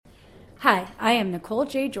Hi, I am Nicole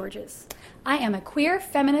J. Georges. I am a queer,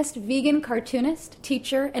 feminist, vegan cartoonist,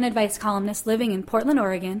 teacher, and advice columnist living in Portland,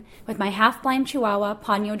 Oregon, with my half-blind chihuahua,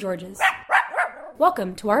 Ponyo Georges.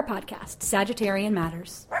 Welcome to our podcast, Sagittarian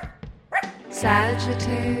Matters.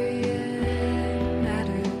 Sagittarian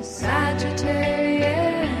Matters, Sagittarian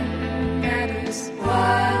Matters,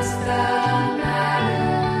 what's the matter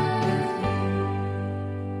with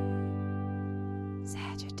you?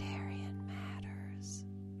 Sagittarian Matters.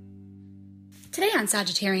 Today on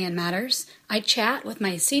Sagittarian Matters, I chat with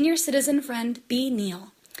my senior citizen friend, B.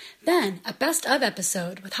 Neal. Then, a best-of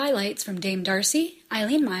episode with highlights from Dame Darcy,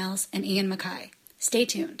 Eileen Miles, and Ian Mackay. Stay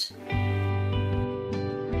tuned.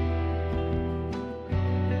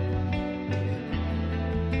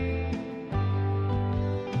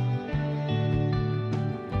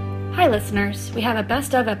 Hi listeners, we have a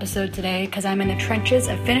best of episode today because I'm in the trenches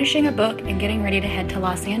of finishing a book and getting ready to head to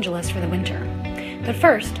Los Angeles for the winter. But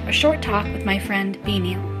first, a short talk with my friend B.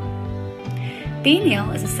 Neal. B.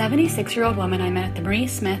 Neal is a 76-year-old woman I met at the Marie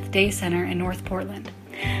Smith Day Center in North Portland.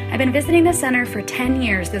 I've been visiting the center for 10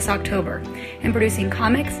 years this October and producing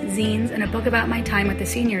comics, zines, and a book about my time with the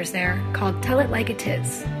seniors there called Tell It Like It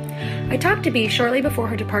Is. I talked to B shortly before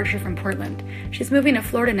her departure from Portland. She's moving to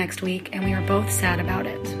Florida next week, and we are both sad about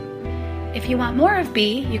it. If you want more of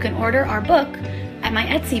B, you can order our book at my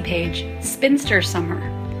Etsy page, Spinster Summer.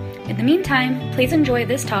 In the meantime, please enjoy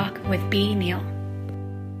this talk with B. Neal.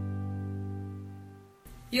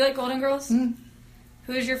 You like Golden Girls? Who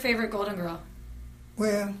is your favorite Golden Girl?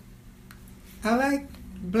 Well, I like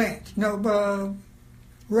Blanche. No,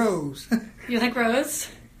 Rose. You like Rose?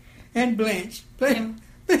 And Blanche.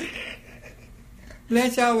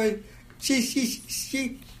 Blanche always,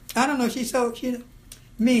 she, I don't know, she's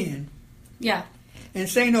mean. Yeah. And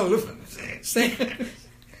St. Olaf.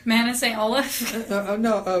 Man in St. Olaf?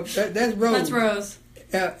 That's Rose. That's Rose.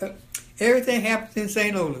 Everything happens in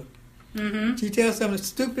St. Olaf. Mm-hmm. She tells some of the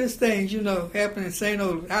stupidest things, happen in St.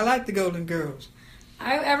 Olaf. I like the Golden Girls.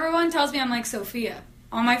 Everyone tells me I'm like Sophia.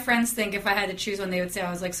 All my friends think if I had to choose one, they would say I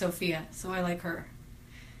was like Sophia. So I like her.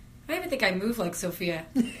 I even think I move like Sophia.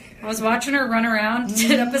 I was watching her run around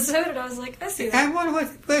an episode, and I was like, I see that. I wonder what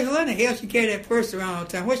in the hell she carried that purse around all the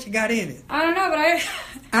time. What she got in it? I don't know, but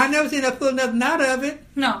I never seen her pull nothing out of it.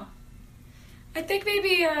 No. I think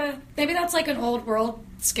maybe that's like an old world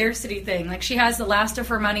scarcity thing. Like she has the last of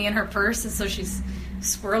her money in her purse, and so she's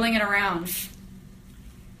swirling it around.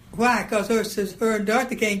 Why? Because her and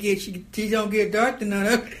Dorothy can't get, she don't get Dorothy none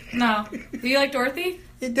of it. No. Do you like Dorothy?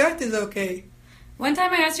 Yeah, Dorothy's okay. One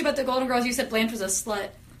time I asked you about the Golden Girls, you said Blanche was a slut.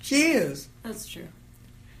 She is. That's true.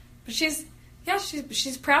 But she's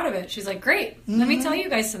proud of it. She's like, great, let me tell you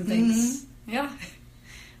guys some things. Mm-hmm. Yeah.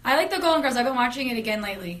 I like the Golden Girls. I've been watching it again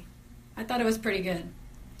lately. I thought it was pretty good.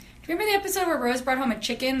 Do you remember the episode where Rose brought home a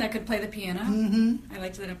chicken that could play the piano? Mm-hmm. I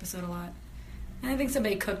liked that episode a lot. And I think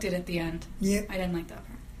somebody cooked it at the end. Yeah. I didn't like that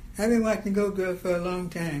part. I've been watching Go Girl for a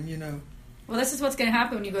long time, Well, this is what's going to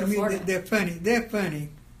happen when you go to Florida. They're funny. They're funny.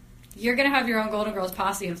 You're going to have your own Golden Girls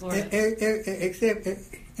posse in Florida. Except,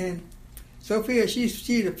 and Sophia, she's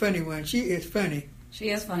the funny one. She is funny. She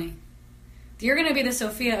is funny. You're going to be the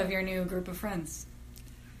Sophia of your new group of friends.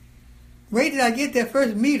 Wait till I get there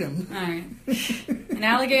first, meet them. All right. An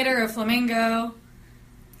alligator, a flamingo.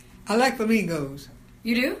 I like flamingos.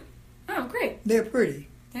 You do? Oh, great. They're pretty.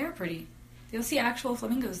 They are pretty. You'll see actual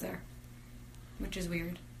flamingos there, which is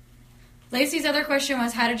weird. Lacey's other question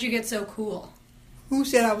was, how did you get so cool? Who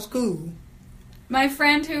said I was cool? My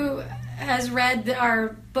friend who has read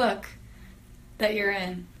our book that you're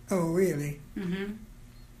in. Oh, really? Mm-hmm.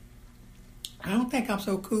 I don't think I'm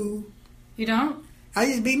so cool. You don't? I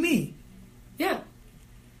just be me. Yeah.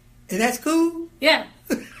 And that's cool? Yeah.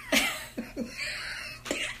 Do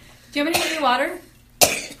you want me to get you water?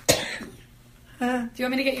 Huh? Do you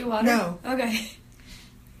want me to get you water? No. Okay.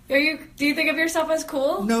 Do you think of yourself as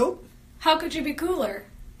cool? No. How could you be cooler?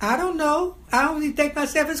 I don't know. I don't even think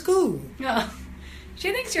myself as cool. No.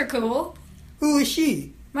 She thinks you're cool. Who is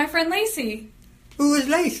she? My friend Lacey. Who is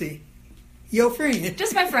Lacey? Your friend?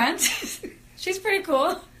 Just my friend. She's pretty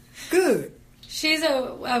cool. Good. She's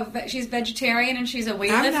she's vegetarian and she's a weightlifter.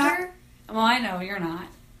 I'm not. Well, I know you're not.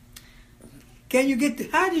 How do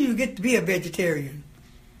you get to be a vegetarian?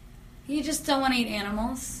 You just don't want to eat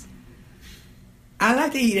animals. I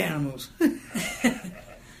like to eat animals.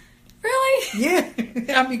 Really? Yeah.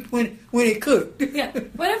 I mean, when it cooked. Yeah.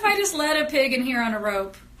 What if I just let a pig in here on a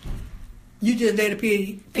rope? You just let a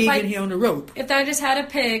pig in here on the rope. If I just had a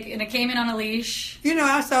pig and it came in on a leash.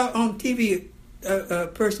 I saw on TV a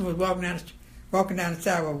person was walking down the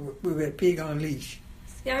sidewalk with a pig on a leash.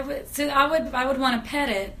 Yeah, I would want to pet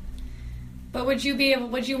it. But would you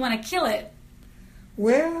want to kill it?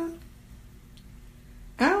 Well,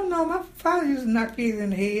 I don't know. My father used to knock pigs in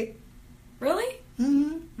the head. Really?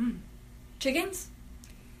 Mm-hmm. Chickens?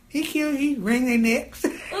 He wring their necks.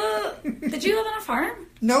 Did you live on a farm?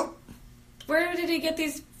 Nope. Where did he get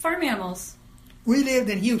these farm animals? We lived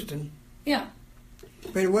in Houston, Yeah.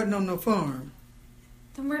 but it wasn't on no farm.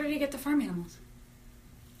 Then where did he get the farm animals?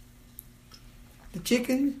 The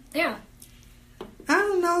chickens, Yeah. I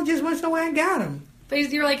don't know, just went somewhere and got them. But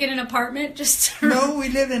you're like in an apartment just... No, we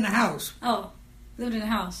lived in a house. Oh, lived in a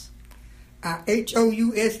house. House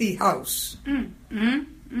house.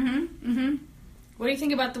 What do you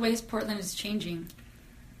think about the ways Portland is changing?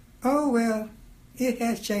 Oh, well, it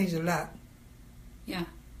has changed a lot. Yeah.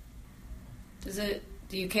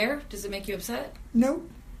 Do you care? Does it make you upset? Nope.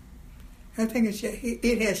 I think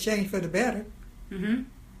it has changed for the better. Mm-hmm.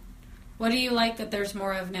 What do you like that there's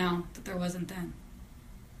more of now that there wasn't then?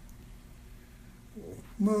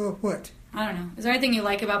 More of what? I don't know. Is there anything you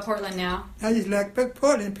like about Portland now? I just like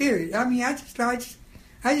Portland, period. I mean, I just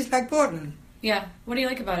like Portland. Yeah. What do you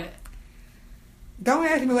like about it? Don't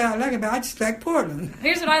ask me what I like about it. I just like Portland.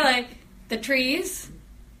 Here's what I like. The trees.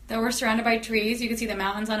 That we're surrounded by trees. You can see the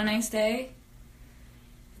mountains on a nice day.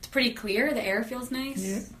 It's pretty clear. The air feels nice.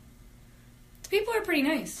 Yeah. The people are pretty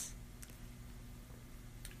nice.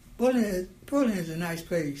 Portland is a nice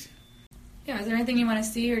place. Yeah. Is there anything you want to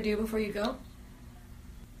see or do before you go?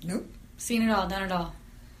 Nope. Seen it all. Done it all.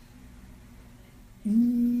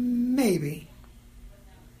 Maybe.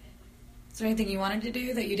 Is there anything you wanted to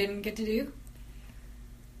do that you didn't get to do?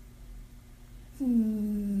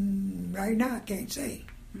 Right now, I can't say.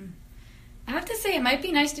 I have to say, it might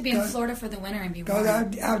be nice to be in Florida for the winter and be warm.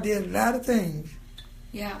 Because I did a lot of things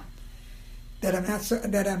Yeah. that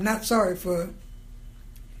I'm not sorry for.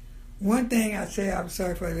 One thing I say I'm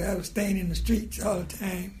sorry for, I was staying in the streets all the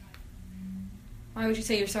time. Why would you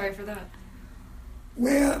say you're sorry for that?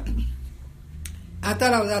 Well, I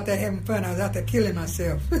thought I was out there having fun. I was out there killing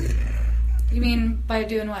myself. You mean by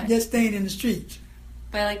doing what? Just staying in the streets.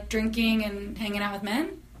 By like drinking and hanging out with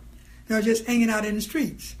men? No, just hanging out in the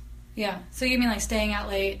streets. Yeah. So you mean like staying out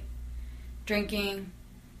late, drinking,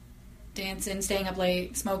 dancing, staying up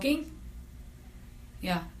late, smoking?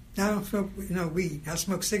 Yeah. I don't smoke weed. I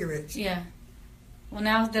smoke cigarettes. Yeah. Well,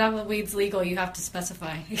 now that weed's legal, you have to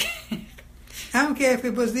specify. I don't care if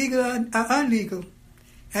it was legal or unlegal.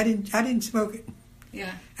 I didn't smoke it.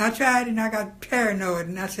 Yeah. I tried and I got paranoid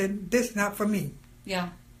and I said, this is not for me. Yeah.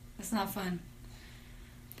 That's not fun.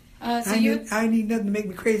 I need nothing to make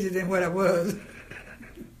me crazier than what I was.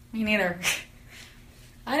 Me neither.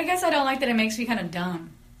 I guess I don't like that it makes me kind of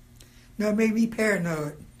dumb. No, it made me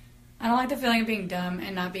paranoid. I don't like the feeling of being dumb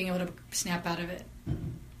and not being able to snap out of it.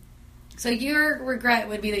 So your regret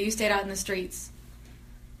would be that you stayed out in the streets.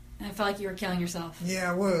 And I felt like you were killing yourself.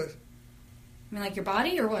 Yeah, I was. I mean, like your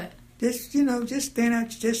body or what? Just staying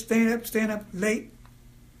up late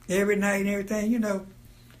every night and everything,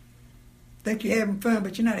 Think you're having fun,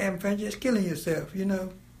 but you're not having fun, you're just killing yourself,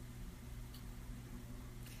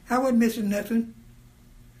 I wasn't missing nothing.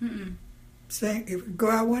 Mm-mm. If we go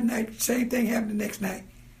out one night, same thing happened the next night.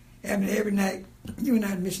 Happened every night. You were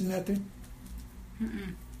not missing nothing.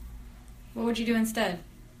 Mm-mm. What would you do instead?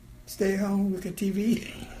 Stay home, look at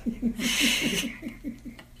TV.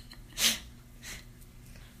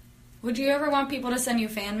 Would you ever want people to send you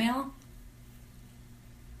fan mail?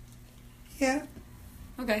 Yeah.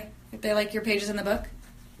 Okay. If they like your pages in the book?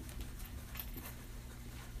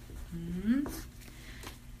 Mm-hmm.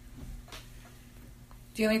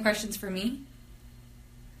 Do you have any questions for me?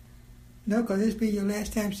 No, because this be your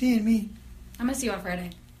last time seeing me. I'm going to see you on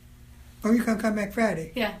Friday. Oh, you can come back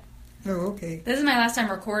Friday? Yeah. Oh, okay. This is my last time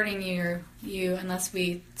recording you unless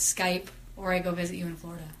we Skype or I go visit you in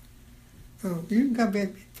Florida. Oh, you can come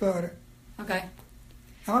back to Florida. Okay.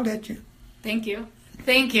 I'll let you. Thank you.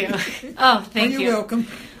 Thank you. Oh, thank you. You're welcome.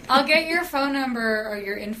 I'll get your phone number or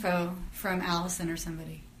your info from Allison or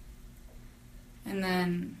somebody. And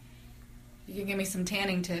then you can give me some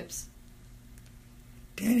tanning tips.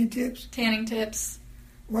 Tanning tips? Tanning tips.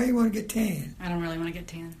 Why you want to get tan? I don't really want to get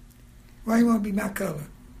tan. Why you want to be my color?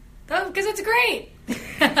 Oh, because it's great.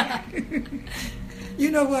 You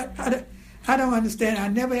know what? I don't understand. I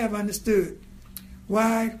never have understood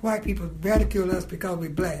why white people ridicule us because we're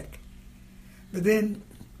black. But then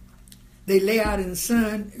they lay out in the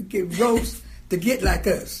sun, get roast to get like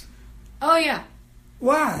us. Oh, yeah.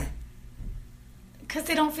 Why? Because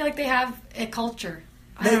they don't feel like they have a culture.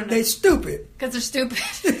 I don't know. They're stupid. Because they're stupid.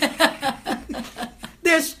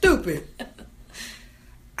 They're stupid.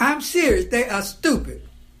 I'm serious. They are stupid.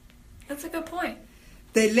 That's a good point.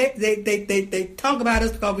 They talk about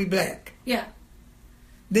us because we black. Yeah.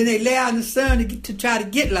 Then they lay out in the sun to try to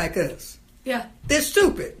get like us. Yeah. They're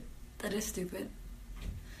stupid. That is stupid.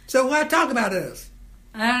 So why talk about us?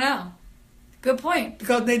 I don't know. Good point.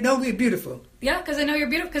 Because they know we're beautiful. Yeah, because they know you're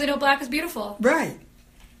beautiful. Because they know black is beautiful. Right.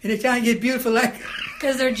 And they're trying to get beautiful like...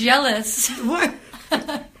 Because they're jealous. What?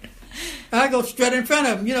 I go straight in front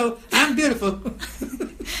of them. You know, I'm beautiful.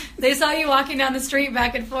 They saw you walking down the street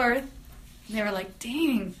back and forth. And they were like,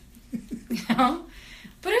 dang. You know?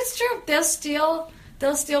 But it's true. They'll steal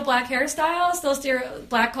black hairstyles. They'll steal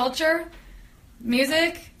black culture,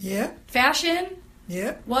 music, Yeah. fashion,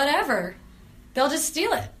 Yeah. whatever. They'll just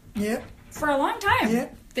steal it Yeah. for a long time.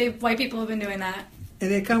 Yeah. White people have been doing that. And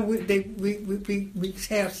they come with we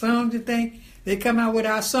have songs and things. They come out with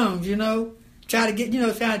our songs, you know, try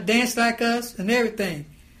to dance like us and everything.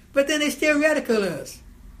 But then they still ridicule us.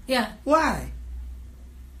 Yeah. Why?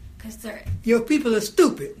 Because they're... Your people are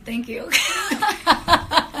stupid. Thank you.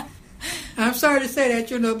 I'm sorry to say that,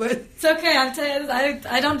 you know, but It's okay.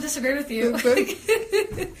 I don't disagree with you.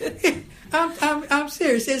 I'm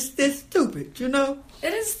serious. It's stupid, you know.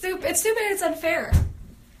 It is stupid. It's stupid and it's unfair.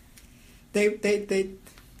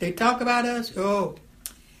 They talk about us. Oh,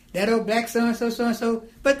 that old black so and so.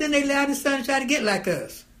 But then they allow the son to try to get like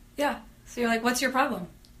us. Yeah. So you're like, what's your problem?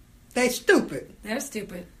 They stupid. They're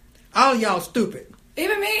stupid. All y'all stupid.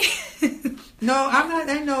 Even me. No, I'm not.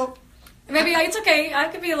 I know. Maybe it's okay. I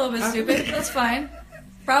could be a little bit stupid. That's fine.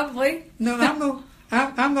 Probably. No,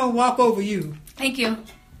 I'm gonna walk over you. Thank you.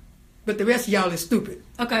 But the rest of y'all is stupid.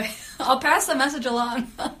 Okay. I'll pass the message along.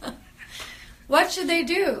 What should they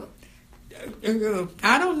do?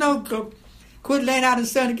 I don't know. Quit laying out in the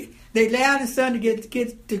sun. They lay out in the sun to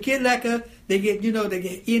get like us. They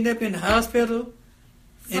end up in the hospital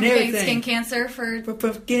and everything. Skin cancer for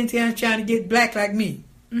skin cancer, trying to get black like me.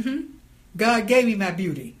 Mm-hmm. God gave me my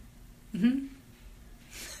beauty, Mm-hmm.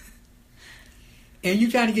 and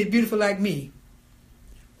you trying to get beautiful like me.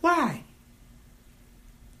 Why?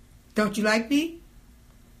 Don't you like me?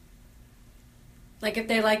 Like if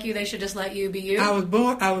they like you, they should just let you be you. I was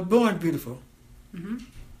born beautiful, Mm-hmm.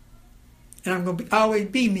 and I'm gonna always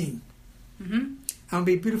be me. Mm-hmm. I'm gonna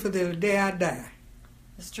be beautiful till the day I die.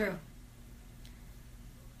 That's true.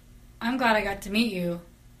 I'm glad I got to meet you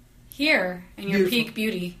here in your Beautiful. peak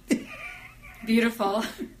beauty. Beautiful.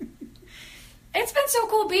 It's been so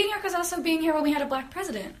cool being here because also being here when we had a black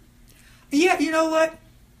president. Yeah, you know what?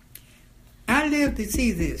 I lived to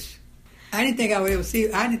see this. I didn't think I would ever see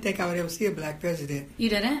a black president. You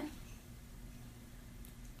didn't?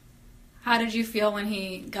 How did you feel when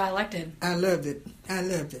he got elected? I loved it.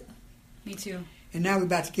 Me too. And now we're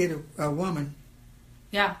about to get a woman.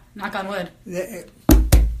 Yeah, knock on wood.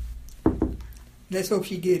 Let's hope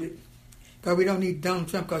she get it. Because we don't need Donald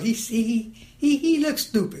Trump. Because he looks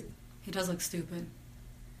stupid. He does look stupid.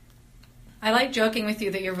 I like joking with you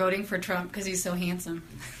that you're voting for Trump because he's so handsome.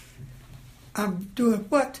 I'm doing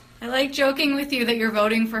what? I like joking with you that you're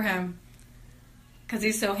voting for him because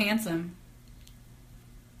he's so handsome.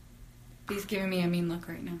 He's giving me a mean look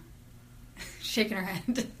right now. Shaking her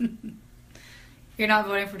head. You're not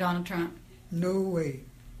voting for Donald Trump. No way.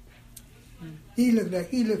 He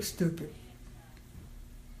looks stupid.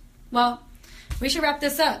 Well, we should wrap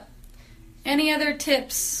this up. Any other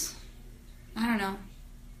tips? I don't know.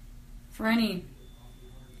 For me,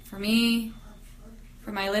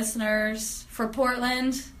 for my listeners, for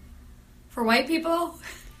Portland, for white people?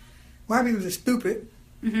 White people are stupid.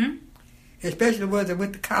 Mm-hmm. Especially the ones that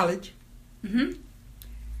went to college. Mm-hmm.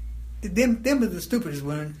 Them are the stupidest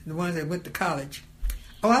ones, the ones that went to college.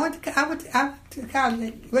 Oh, I went to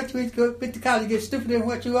college. What you went to college, you get stupider than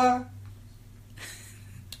what you are?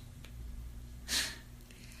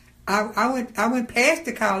 I went past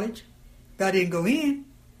the college, but I didn't go in.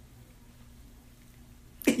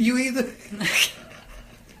 You either.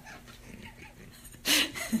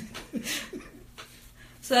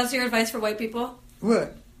 So that's your advice for white people?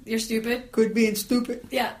 What? You're stupid? Quit being stupid?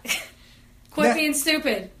 Yeah. Quit That- being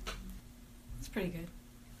stupid. That's pretty good.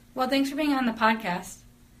 Well, thanks for being on the podcast.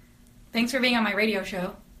 Thanks for being on my radio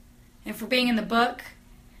show. And for being in the book.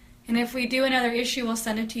 And if we do another issue, we'll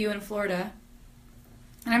send it to you in Florida.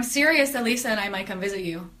 And I'm serious that Lisa and I might come visit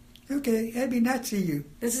you. Okay, that'd be nice to see you.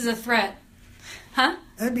 This is a threat. Huh?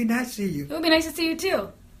 That'd be nice to see you. It would be nice to see you too.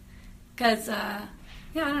 Because, yeah,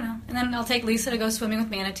 I don't know. And then I'll take Lisa to go swimming with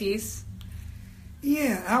manatees.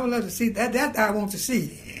 Yeah, I would love to see that. That I want to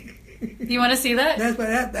see. You want to see that? That's what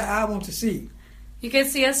that I want to see. You could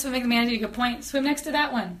see us swimming with manatee. You could point, swim next to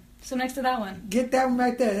that one. Swim next to that one. Get that one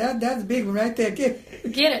right there. That's a big one right there. Get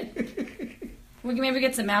it. We can maybe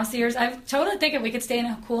get some mouse ears. I'm totally thinking we could stay in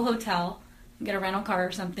a cool hotel and get a rental car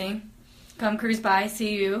or something. Come cruise by,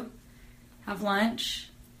 see you, have lunch,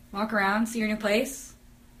 walk around, see your new place,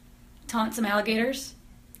 taunt some alligators.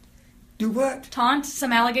 Do what? Taunt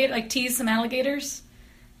some alligator, like tease some alligators.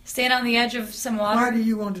 Stand on the edge of some water. Why do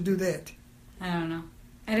you want to do that? I don't know.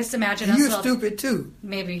 I just imagine us. You're stupid too.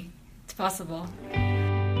 Maybe. It's possible.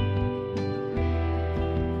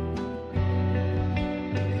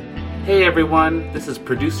 Hey everyone, this is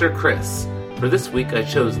producer Chris. For this week I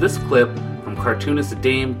chose this clip from cartoonist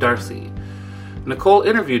Dame Darcy. Nicole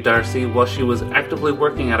interviewed Darcy while she was actively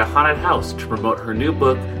working at a haunted house to promote her new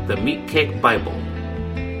book, The Meat Cake Bible.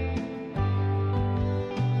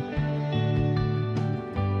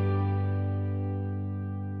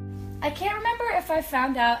 I can't remember if I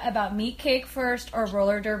found out about meat cake first or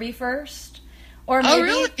roller derby first. Or maybe Oh,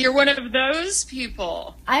 really? You're one of those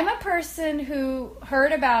people. I'm a person who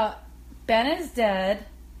heard about Ben is Dead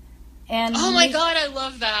and Oh my god, I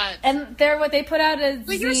love that. And they're what they put out a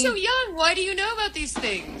But you're so young. Why do you know about these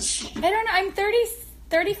things? I don't know. I'm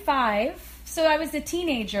 35, so I was a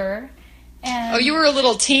teenager. And Oh, you were a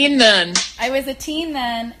little teen then. I was a teen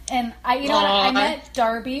then, and I met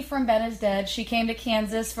Darby from Ben is Dead. She came to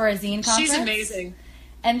Kansas for a zine conference. She's amazing.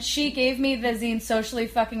 And she gave me the zine Socially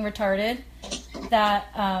Fucking Retarded that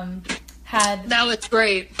had That was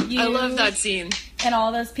great. You- I love that scene. and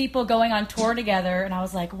all those people going on tour together. And I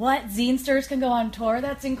was like, what? Zinesters can go on tour?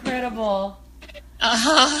 That's incredible.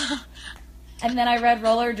 Uh-huh. And then I read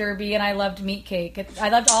Roller Derby, and I loved Meat Cake. I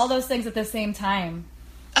loved all those things at the same time.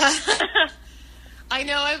 I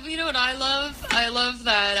know. You know what I love? I love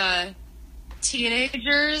that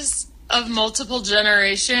teenagers of multiple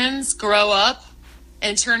generations grow up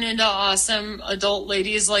and turn into awesome adult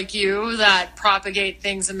ladies like you that propagate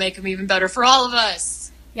things and make them even better for all of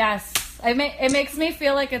us. Yes. It makes me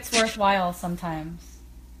feel like it's worthwhile sometimes.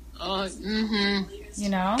 You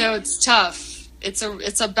know? No, it's tough. It's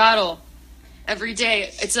a battle every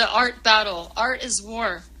day. It's an art battle. Art is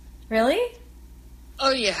war. Really?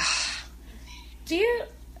 Oh yeah.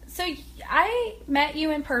 So I met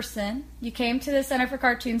you in person. You came to the Center for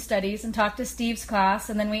Cartoon Studies and talked to Steve's class,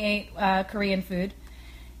 and then we ate Korean food.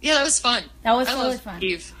 Yeah, that was fun. That was I really love fun.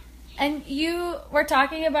 Steve. And you were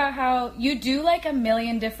talking about how you do like a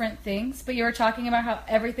million different things, but you were talking about how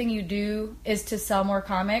everything you do is to sell more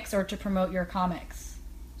comics or to promote your comics.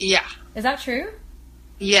 Yeah. Is that true?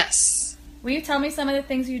 Yes. Will you tell me some of the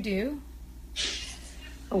things you do?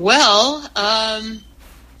 Well,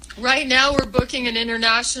 right now we're booking an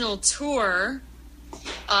international tour,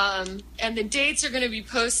 and the dates are going to be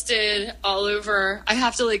posted all over. I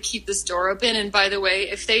have to keep this door open, and by the way,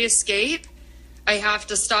 if they escape, I have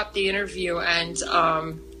to stop the interview and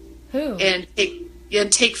Who?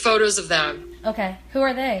 take photos of them. Okay. Who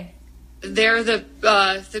are they? They're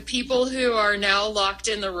the people who are now locked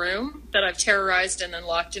in the room that I've terrorized and then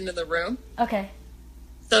locked into the room. Okay.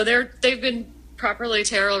 So they've been properly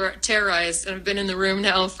terrorized and have been in the room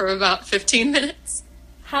now for about 15 minutes.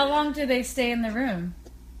 How long do they stay in the room?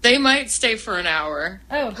 They might stay for an hour.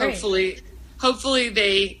 Oh, great. Hopefully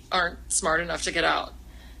they aren't smart enough to get out.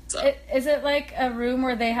 So. Is it like a room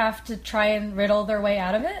where they have to try and riddle their way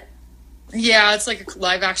out of it? Yeah, it's like a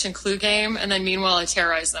live-action Clue game, and then meanwhile I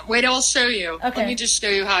terrorize them. Wait, I'll show you. Okay. Let me just show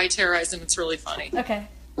you how I terrorize them. It's really funny. Okay.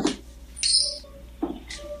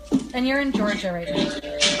 And you're in Georgia right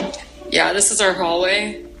now? Yeah, this is our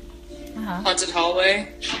hallway. Uh-huh. Haunted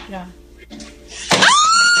hallway. Yeah.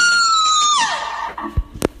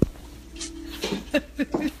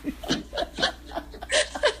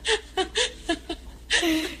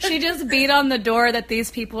 She just beat on the door that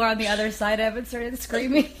these people are on the other side of and started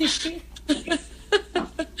screaming.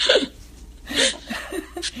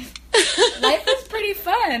 Life is pretty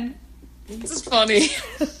fun. This is funny.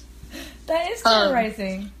 That is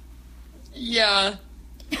terrorizing. Yeah.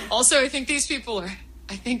 Also, I think these people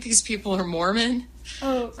are Mormon.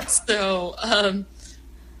 Oh. So,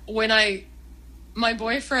 my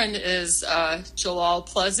boyfriend is Jalal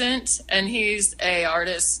Pleasant, and he's a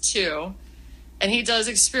artist too, and he does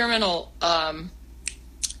experimental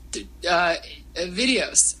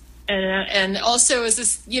videos, and also is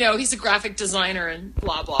this, he's a graphic designer and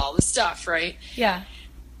blah blah all this stuff, right? Yeah.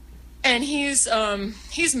 And he's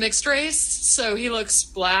mixed race, so he looks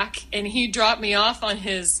black, and he dropped me off on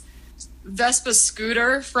his Vespa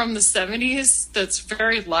scooter from the 70s that's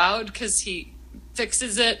very loud because he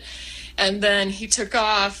fixes it, and then he took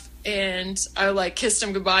off, and I kissed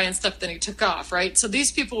him goodbye and stuff, then he took off, right? So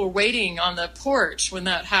these people were waiting on the porch when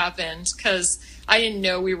that happened because I didn't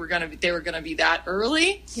know they were gonna be that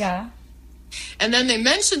early. Yeah. And then they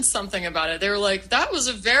mentioned something about it. They were like, that was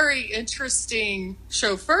a very interesting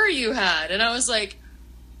chauffeur you had. And I was like,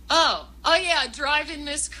 oh yeah, driving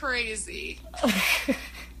Miss Crazy.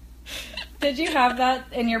 Did you have that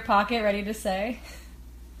in your pocket ready to say?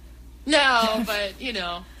 No, but it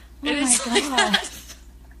Oh is my like God. that.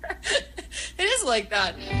 It is like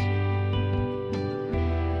that.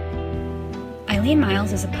 Eileen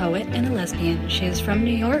Miles is a poet and a lesbian. She is from New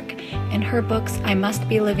York, and her books I Must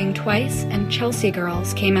Be Living Twice and Chelsea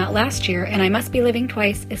Girls came out last year, and I Must Be Living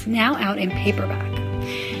Twice is now out in paperback.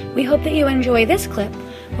 We hope that you enjoy this clip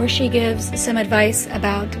where she gives some advice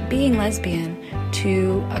about being lesbian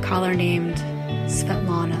to a caller named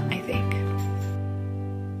Svetlana, I think.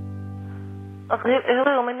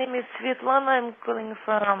 Hello, my name is Svetlana. I'm calling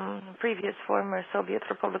from previous former Soviet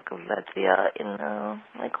Republic of Latvia.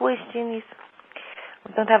 My question is,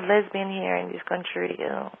 we don't have lesbian here in this country.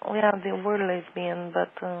 We have the word lesbian,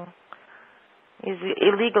 but it's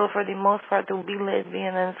illegal for the most part to be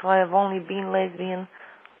lesbian, and so I've only been lesbian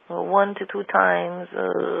 1 to 2 times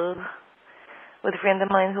with a friend of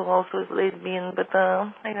mine who also is lesbian. But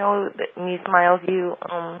I know that Miss Miles, you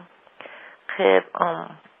have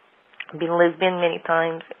been lesbian many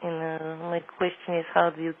times, and my question is, how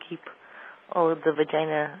do you keep all of the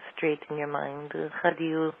vagina straight in your mind? How do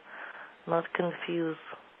you not confuse?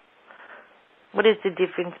 What is the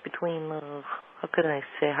difference between, how do I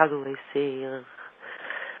say,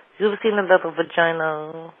 you've seen a lot of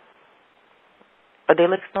vagina, are they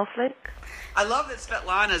like snowflake? I love that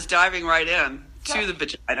Svetlana's diving right in to the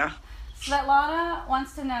vagina. Svetlana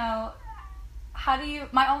wants to know,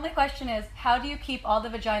 my only question is, how do you keep all the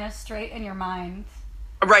vaginas straight in your mind?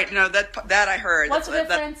 Right, no, that I heard. What's the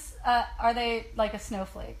difference? Are they like a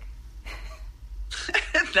snowflake?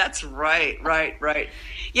 That's right.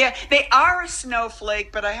 Yeah, they are a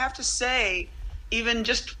snowflake, but I have to say, even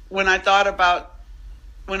just when I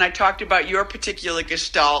talked about your particular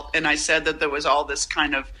gestalt, and I said that there was all this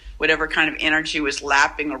kind of, whatever kind of energy was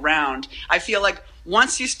lapping around, I feel like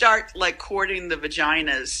once you start like courting the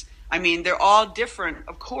vaginas, I mean, they're all different,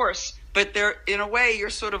 of course, but they're, in a way,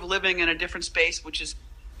 you're sort of living in a different space, which is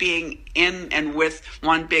being in and with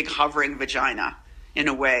one big hovering vagina, in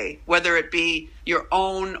a way, whether it be your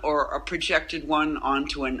own or a projected one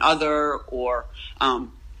onto another, or,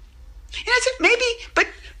 maybe, but,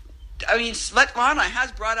 I mean, Svetlana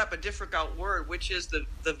has brought up a difficult word, which is the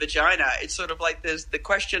vagina. It's sort of like there's the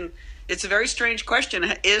question, it's a very strange question.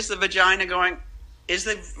 Is the vagina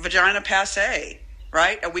passé?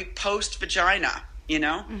 Right? Are we post-vagina,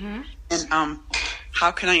 Mm-hmm. And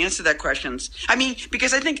how can I answer that question? I mean,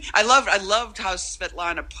 because I think I loved how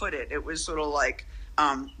Svetlana put it. It was sort of like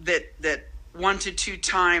that 1 to 2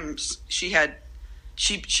 times she had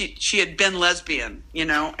been lesbian,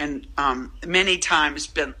 and many times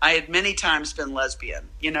been lesbian,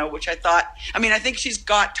 which I thought, I think she's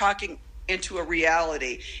got talking into a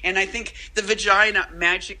reality. And I think the vagina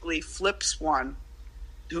magically flips one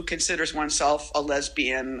who considers oneself a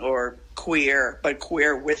lesbian or queer, but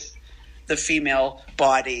queer with the female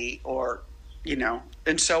body, or,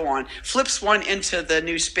 and so on, flips one into the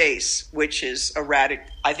new space, which is a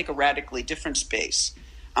radically different space.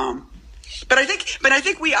 But I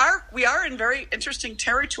think we are in very interesting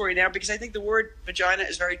territory now, because I think the word vagina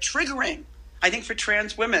is very triggering. I think for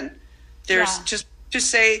trans women, there's just to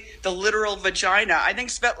say the literal vagina. I think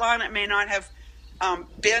Svetlana may not have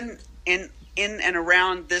been in and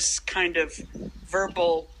around this kind of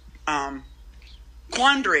verbal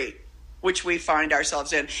quandary which we find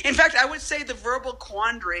ourselves in. In fact, I would say the verbal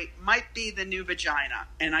quandary might be the new vagina.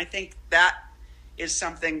 And I think that is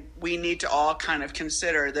something we need to all kind of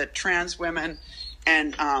consider, that trans women,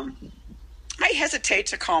 and I hesitate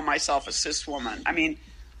to call myself a cis woman.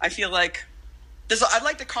 I feel like I'd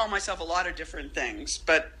like to call myself a lot of different things,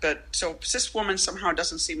 but so cis woman somehow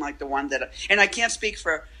doesn't seem like the one that, and I can't speak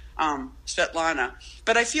for Svetlana,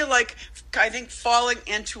 but I think falling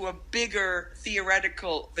into a bigger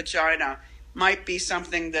theoretical vagina might be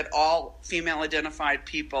something that all female identified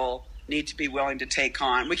people need to be willing to take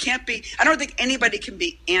on. I don't think anybody can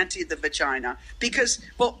be anti the vagina, because,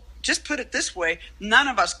 well, just put it this way, none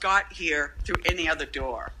of us got here through any other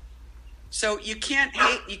door. So you can't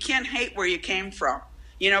hate where you came from.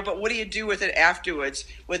 But what do you do with it afterwards?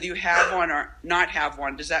 Whether you have one or not have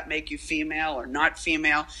one, does that make you female or not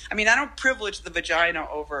female? I don't privilege the vagina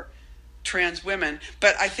over trans women,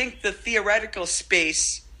 but I think the theoretical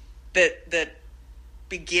space that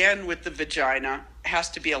began with the vagina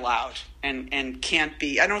has to be allowed and can't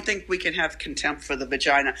be. I don't think we can have contempt for the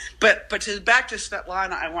vagina. But back to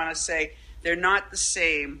Svetlana, I want to say they're not the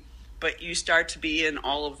same, but you start to be in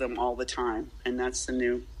all of them all the time, and that's the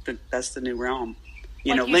new realm.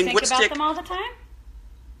 You Linguistic. Think about them all the time?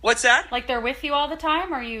 What's that? Like they're with you all the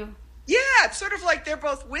time, or you? Yeah, it's sort of like they're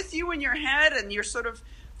both with you in your head, and you're sort of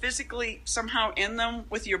physically somehow in them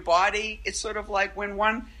with your body. It's sort of like when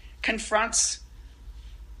one confronts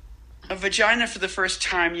a vagina for the first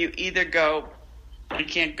time, you either go, I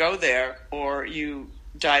can't go there, or you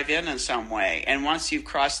dive in some way. And once you've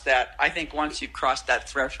crossed that, I think once you've crossed that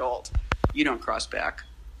threshold, you don't cross back.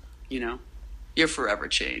 You know, you're forever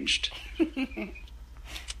changed.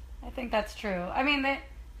 I think that's true. I mean,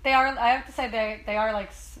 they are. I have to say they are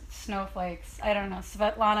like snowflakes. I don't know,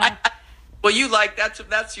 Svetlana. Well, you like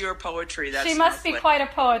that's your poetry. That's she must be quite a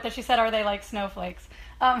poet that she said, "Are they like snowflakes?"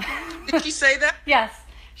 Did she say that? Yes,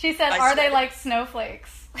 she said, "Are they like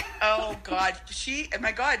snowflakes?" Oh God,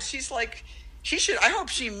 my God, she's like, she should. I hope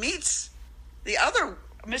she meets the other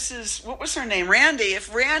Mrs. What was her name? Randy.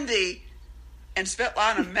 If Randy and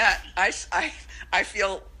Svetlana met, I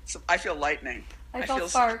feel lightning. I feel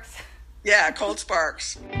sparks. Yeah, cold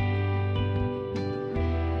sparks.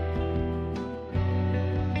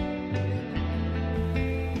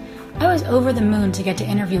 I was over the moon to get to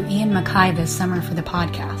interview Ian MacKaye this summer for the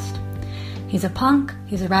podcast. He's a punk,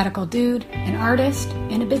 he's a radical dude, an artist,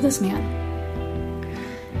 and a businessman.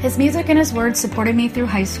 His music and his words supported me through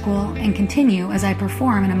high school and continue as I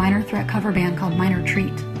perform in a Minor Threat cover band called Minor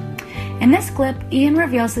Treat. In this clip, Ian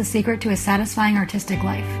reveals the secret to his satisfying artistic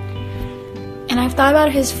life. And I've thought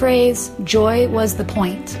about his phrase, joy was the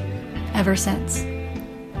point, ever since.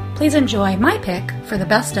 Please enjoy my pick for the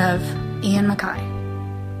best of Ian MacKaye.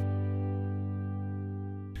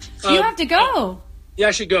 You have to go. Yeah,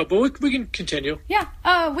 I should go, but we can continue. Yeah,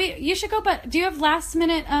 you should go, but do you have last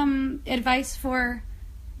minute advice for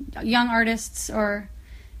young artists or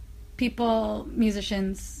people,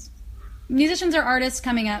 musicians or artists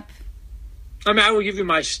coming up? I mean, I will give you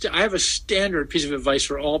I have a standard piece of advice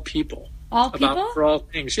for all people. All people? For all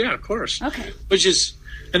things, yeah, of course. Okay. Which is,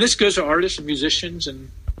 and this goes to artists and musicians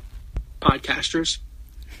and podcasters.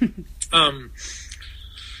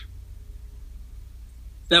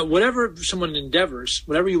 That whatever someone endeavors,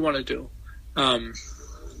 whatever you want to do,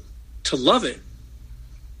 to love it,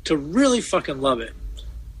 to really fucking love it.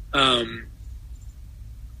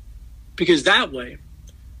 Because that way,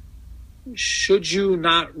 should you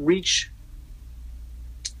not reach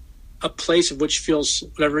a place of which feels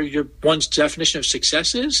whatever one's definition of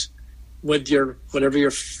success is, with whatever your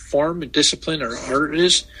form, discipline, or art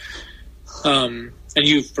is, and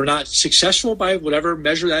you were not successful by whatever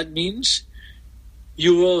measure that means,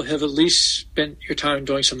 you will have at least spent your time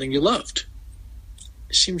doing something you loved.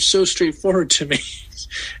 It seems so straightforward to me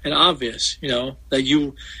and obvious, that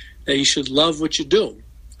you should love what you do.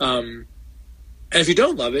 And if you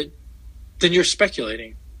don't love it, then you're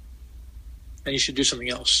speculating, and you should do something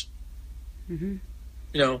else.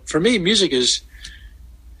 Mm-hmm. For me, music there's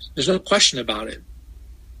no question about it.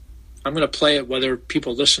 I'm going to play it whether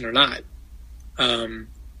people listen or not. And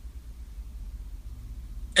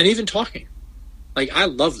even talking. Like, I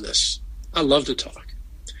love this. I love to talk.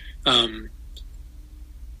 And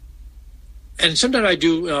sometimes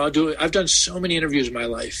I've done so many interviews in my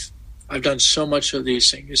life. I've done so many of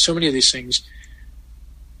these things.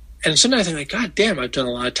 And sometimes I think, God damn, I've done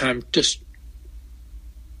a lot of time just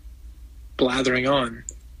blathering on.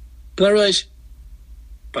 But I realize,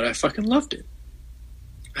 but I fucking loved it.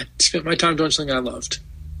 I spent my time doing something I loved.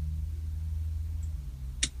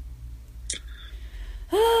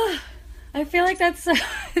 I feel like it's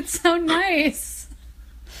so nice.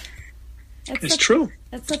 It's true.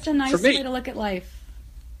 It's such a nice way to look at life.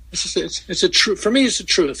 It's a truth. For me, it's the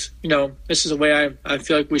truth. This is a way I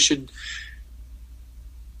feel like we should.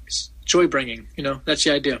 It's joy bringing. That's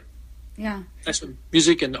the idea. Yeah. That's what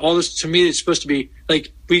music and all this, to me, it's supposed to be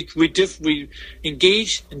like we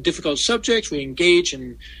engage in difficult subjects. We engage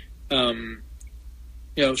in,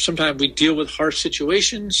 sometimes we deal with harsh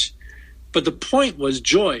situations, but the point was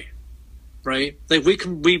joy, right? Like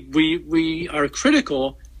we are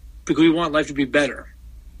critical because we want life to be better.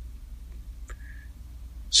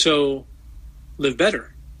 So live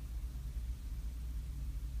better.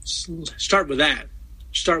 Start with that.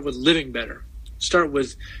 Start with living better. Start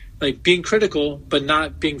with being critical, but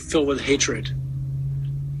not being filled with hatred.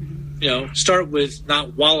 Start with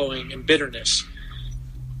not wallowing in bitterness.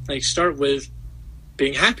 Start with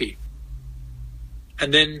being happy.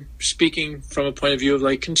 And then speaking from a point of view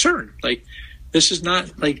of concern. This is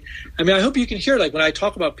not I hope you can hear when I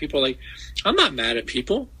talk about people, I'm not mad at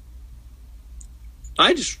people.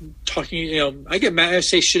 I just talking, I get mad, I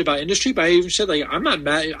say shit about industry, but I even said I'm not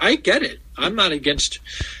mad. I get it. I'm not against.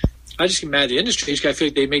 I just get mad at the industries. I feel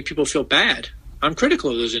like they make people feel bad. I'm critical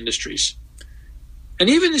of those industries. And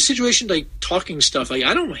even in situations like talking stuff, I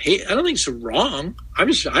don't think it's wrong. I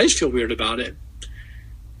just feel weird about it.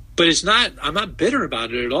 But it's not, I'm not bitter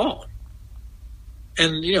about it at all.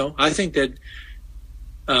 And, I think that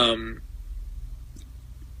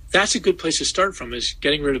that's a good place to start from, is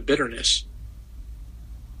getting rid of bitterness.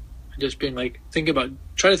 And just being like,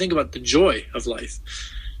 try to think about the joy of life.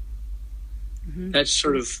 Mm-hmm. That's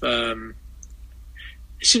sort of, it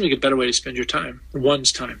seems like a better way to spend your time.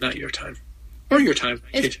 One's time, not your time. Or your time.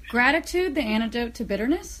 Is gratitude the antidote to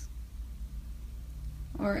bitterness?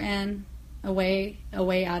 Or a way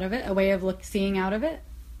out of it? A way of seeing out of it?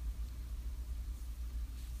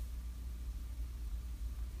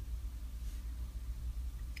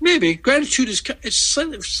 Maybe. Gratitude it's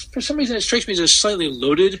slightly, for some reason it strikes me as a slightly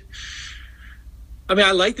loaded. I mean,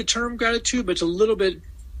 I like the term gratitude, but it's a little bit,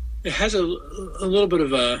 it has a little bit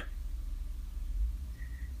of a,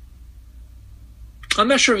 I'm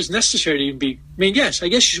not sure if it's necessary to even be, I mean, yes, I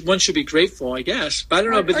guess one should be grateful, I guess, but I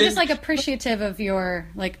don't know. But or just appreciative of your,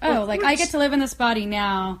 I get to live in this body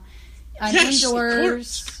now. I'm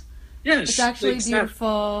indoors. Yes. It's actually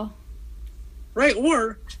beautiful. Right,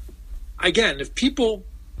 or, again, if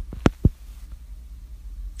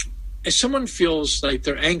someone feels like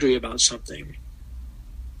they're angry about something,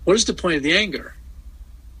 what is the point of the anger?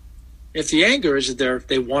 If the anger is that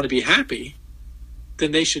they want to be happy,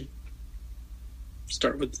 then they should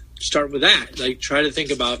start with that. Like, try to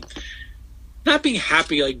think about not being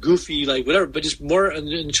happy, like goofy, like whatever, but just more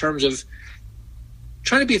in terms of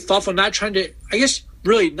trying to be thoughtful, not trying to, I guess,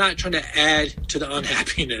 really not trying to add to the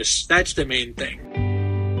unhappiness. That's the main thing.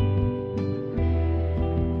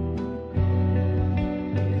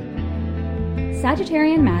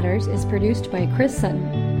 Sagittarian Matters is produced by Chris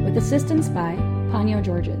Sutton, with assistance by Panyo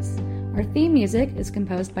Georges. Our theme music is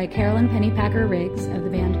composed by Carolyn Pennypacker Riggs of the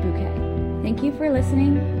band Bouquet. Thank you for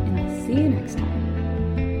listening, and I'll see you next time.